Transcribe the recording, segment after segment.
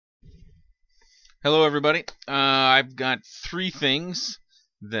Hello, everybody. I've got three things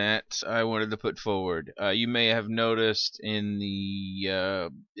that I wanted to put forward. You may have noticed in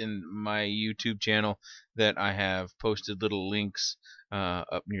my YouTube channel that I have posted little links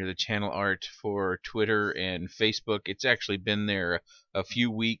up near the channel art for Twitter and Facebook. It's actually been there a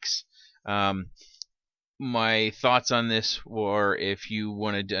few weeks. Um, my thoughts on this were if you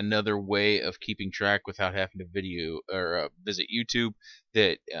wanted another way of keeping track without having to video or visit YouTube,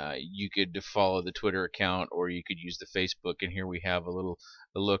 that you could follow the Twitter account or you could use the Facebook. And here we have a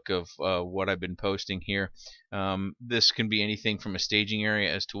look of what I've been posting here. This can be anything from a staging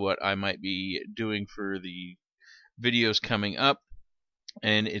area as to what I might be doing for the videos coming up,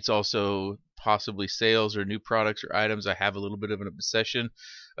 and it's also possibly sales or new products or items. I have a little bit of an obsession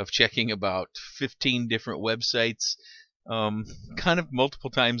of checking about 15 different websites, kind of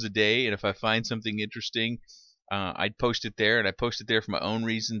multiple times a day, and if I find something interesting, I'd post it there, and I post it there for my own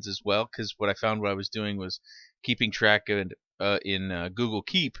reasons as well, because what I found what I was doing was keeping track of it in Google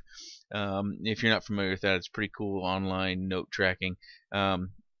Keep. If you're not familiar with that, it's pretty cool online note tracking.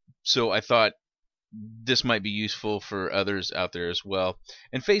 So I thought this might be useful for others out there as well.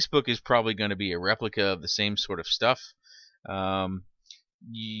 And Facebook is probably going to be a replica of the same sort of stuff. Um,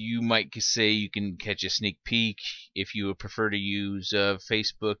 you might say you can catch a sneak peek. If you would prefer to use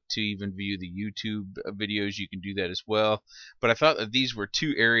Facebook to even view the YouTube videos, you can do that as well. But I thought that these were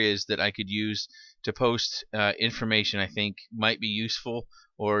two areas that I could use to post information I think might be useful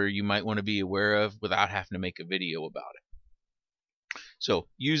or you might want to be aware of without having to make a video about it. So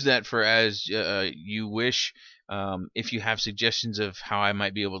use that for as you wish. If you have suggestions of how I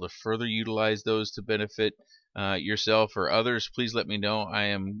might be able to further utilize those to benefit yourself or others, please let me know. I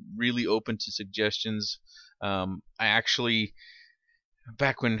am really open to suggestions. I actually,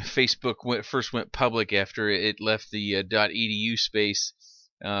 back when Facebook first went public after it left the .edu space,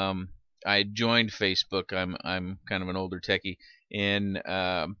 I joined Facebook. I'm kind of an older techie, and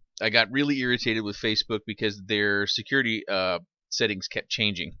I got really irritated with Facebook because their security settings kept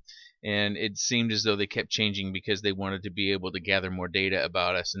changing, and it seemed as though they kept changing because they wanted to be able to gather more data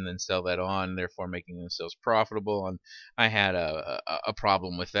about us and then sell that on, therefore making themselves profitable. And I had a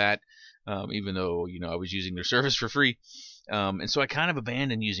problem with that, even though I was using their service for free. And so I kind of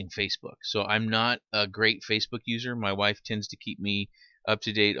abandoned using Facebook. So I'm not a great Facebook user. My wife tends to keep me up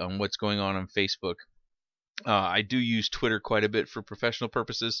to date on what's going on Facebook. I do use Twitter quite a bit for professional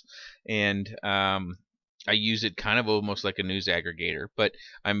purposes, and I use it kind of almost like a news aggregator, but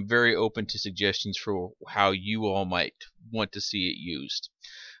I'm very open to suggestions for how you all might want to see it used.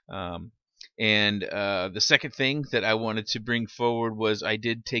 And the second thing that I wanted to bring forward was I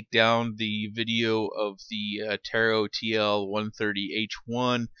did take down the video of the Taro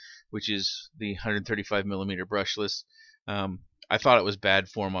TL130H1, which is the 135 millimeter brushless. I thought it was bad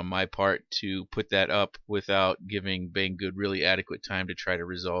form on my part to put that up without giving Banggood really adequate time to try to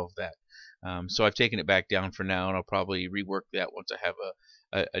resolve that. So I've taken it back down for now, and I'll probably rework that once I have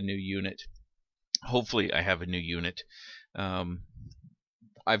a new unit. Hopefully I have a new unit.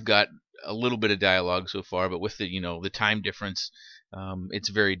 I've got a little bit of dialogue so far, but with the time difference, it's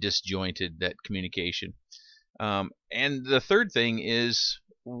very disjointed, that communication. And the third thing is,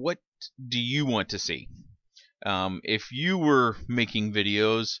 what do you want to see? If you were making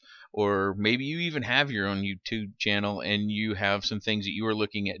videos, or maybe you even have your own YouTube channel and you have some things that you are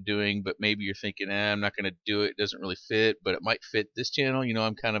looking at doing, but maybe you're thinking, I'm not going to do it, doesn't really fit, but it might fit this channel.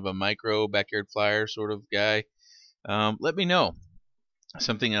 I'm kind of a micro backyard flyer sort of guy. Let me know.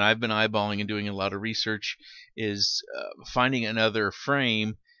 Something that I've been eyeballing and doing a lot of research is finding another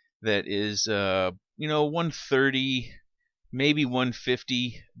frame that is 130, maybe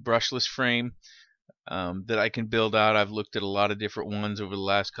 150 brushless frame that I can build out. I've looked at a lot of different ones over the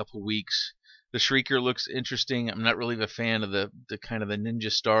last couple of weeks. The Shrieker looks interesting. I'm not really a fan of the kind of the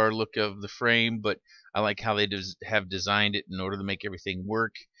Ninja Star look of the frame, but I like how they have designed it in order to make everything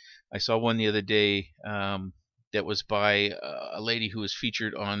work. I saw one the other day that was by a lady who was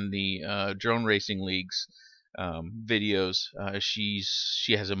featured on the Drone Racing League's videos. She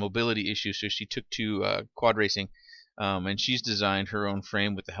has a mobility issue, so she took to quad racing. And she's designed her own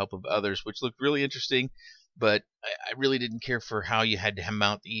frame with the help of others, which looked really interesting, but I really didn't care for how you had to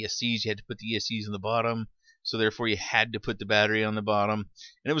mount the ESCs. You had to put the ESCs on the bottom, so therefore you had to put the battery on the bottom,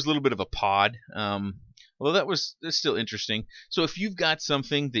 and it was a little bit of a pod. Although that's still interesting. So if you've got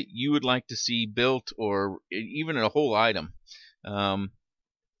something that you would like to see built, or even a whole item,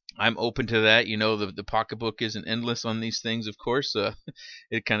 I'm open to that. The pocketbook isn't endless on these things, of course.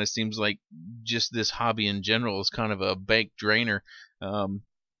 It kind of seems like just this hobby in general is kind of a bank drainer.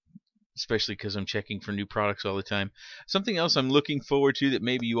 especially because I'm checking for new products all the time. Something else I'm looking forward to that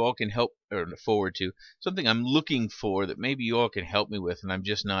maybe you all can help, or forward to, something I'm looking for that maybe you all can help me with, and I'm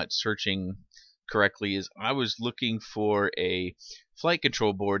just not searching correctly, is I was looking for a flight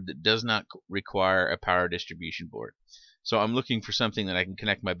control board that does not require a power distribution board. So I'm looking for something that I can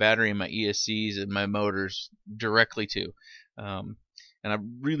connect my battery and my ESCs and my motors directly to. And I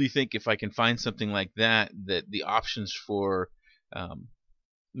really think if I can find something like that, that the options for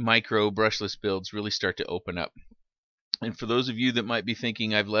micro brushless builds really start to open up. And for those of you that might be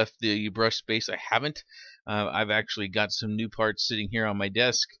thinking I've left the brush space, I haven't. I've actually got some new parts sitting here on my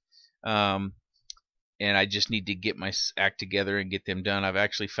desk, and I just need to get my act together and get them done. I've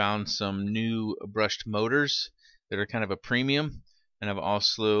actually found some new brushed motors that are kind of a premium, and I've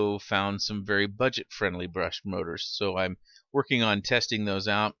also found some very budget-friendly brushed motors. So I'm working on testing those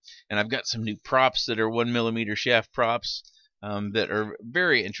out, and I've got some new props that are 1mm shaft props that are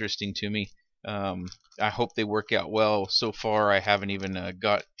very interesting to me. I hope they work out well. So far, I haven't even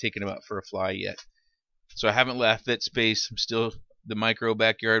taken them out for a fly yet. So I haven't left that space. I'm still the micro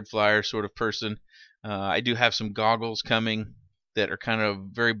backyard flyer sort of person. I do have some goggles coming that are kind of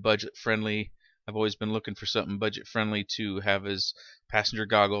very budget friendly. I've always been looking for something budget friendly to have as passenger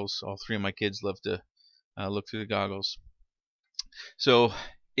goggles. All three of my kids love to look through the goggles. So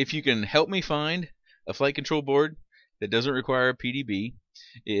if you can help me find a flight control board that doesn't require a PDB,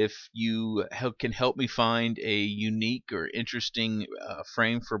 if you can help me find a unique or interesting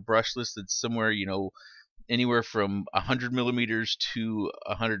frame for brushless that's somewhere, anywhere from 100mm to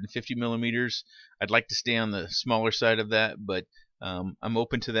 150mm. I'd like to stay on the smaller side of that, but I'm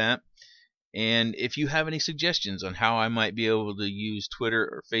open to that. And if you have any suggestions on how I might be able to use Twitter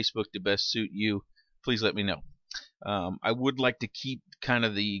or Facebook to best suit you, please let me know. I would like to keep kind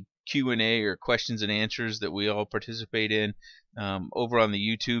of the Q&A or questions and answers that we all participate in over on the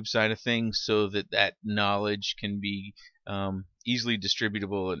YouTube side of things, so that knowledge can be easily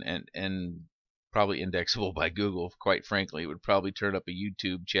distributable and probably indexable by Google. Quite frankly, it would probably turn up a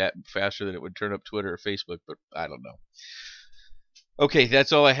YouTube chat faster than it would turn up Twitter or Facebook, but I don't know. Okay,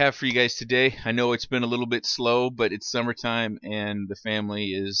 that's all I have for you guys today. I know it's been a little bit slow, but it's summertime and the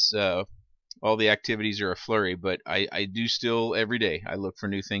family is all the activities are a flurry, but I do still every day I look for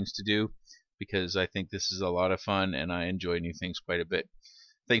new things to do because I think this is a lot of fun and I enjoy new things quite a bit.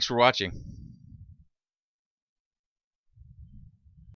 Thanks for watching.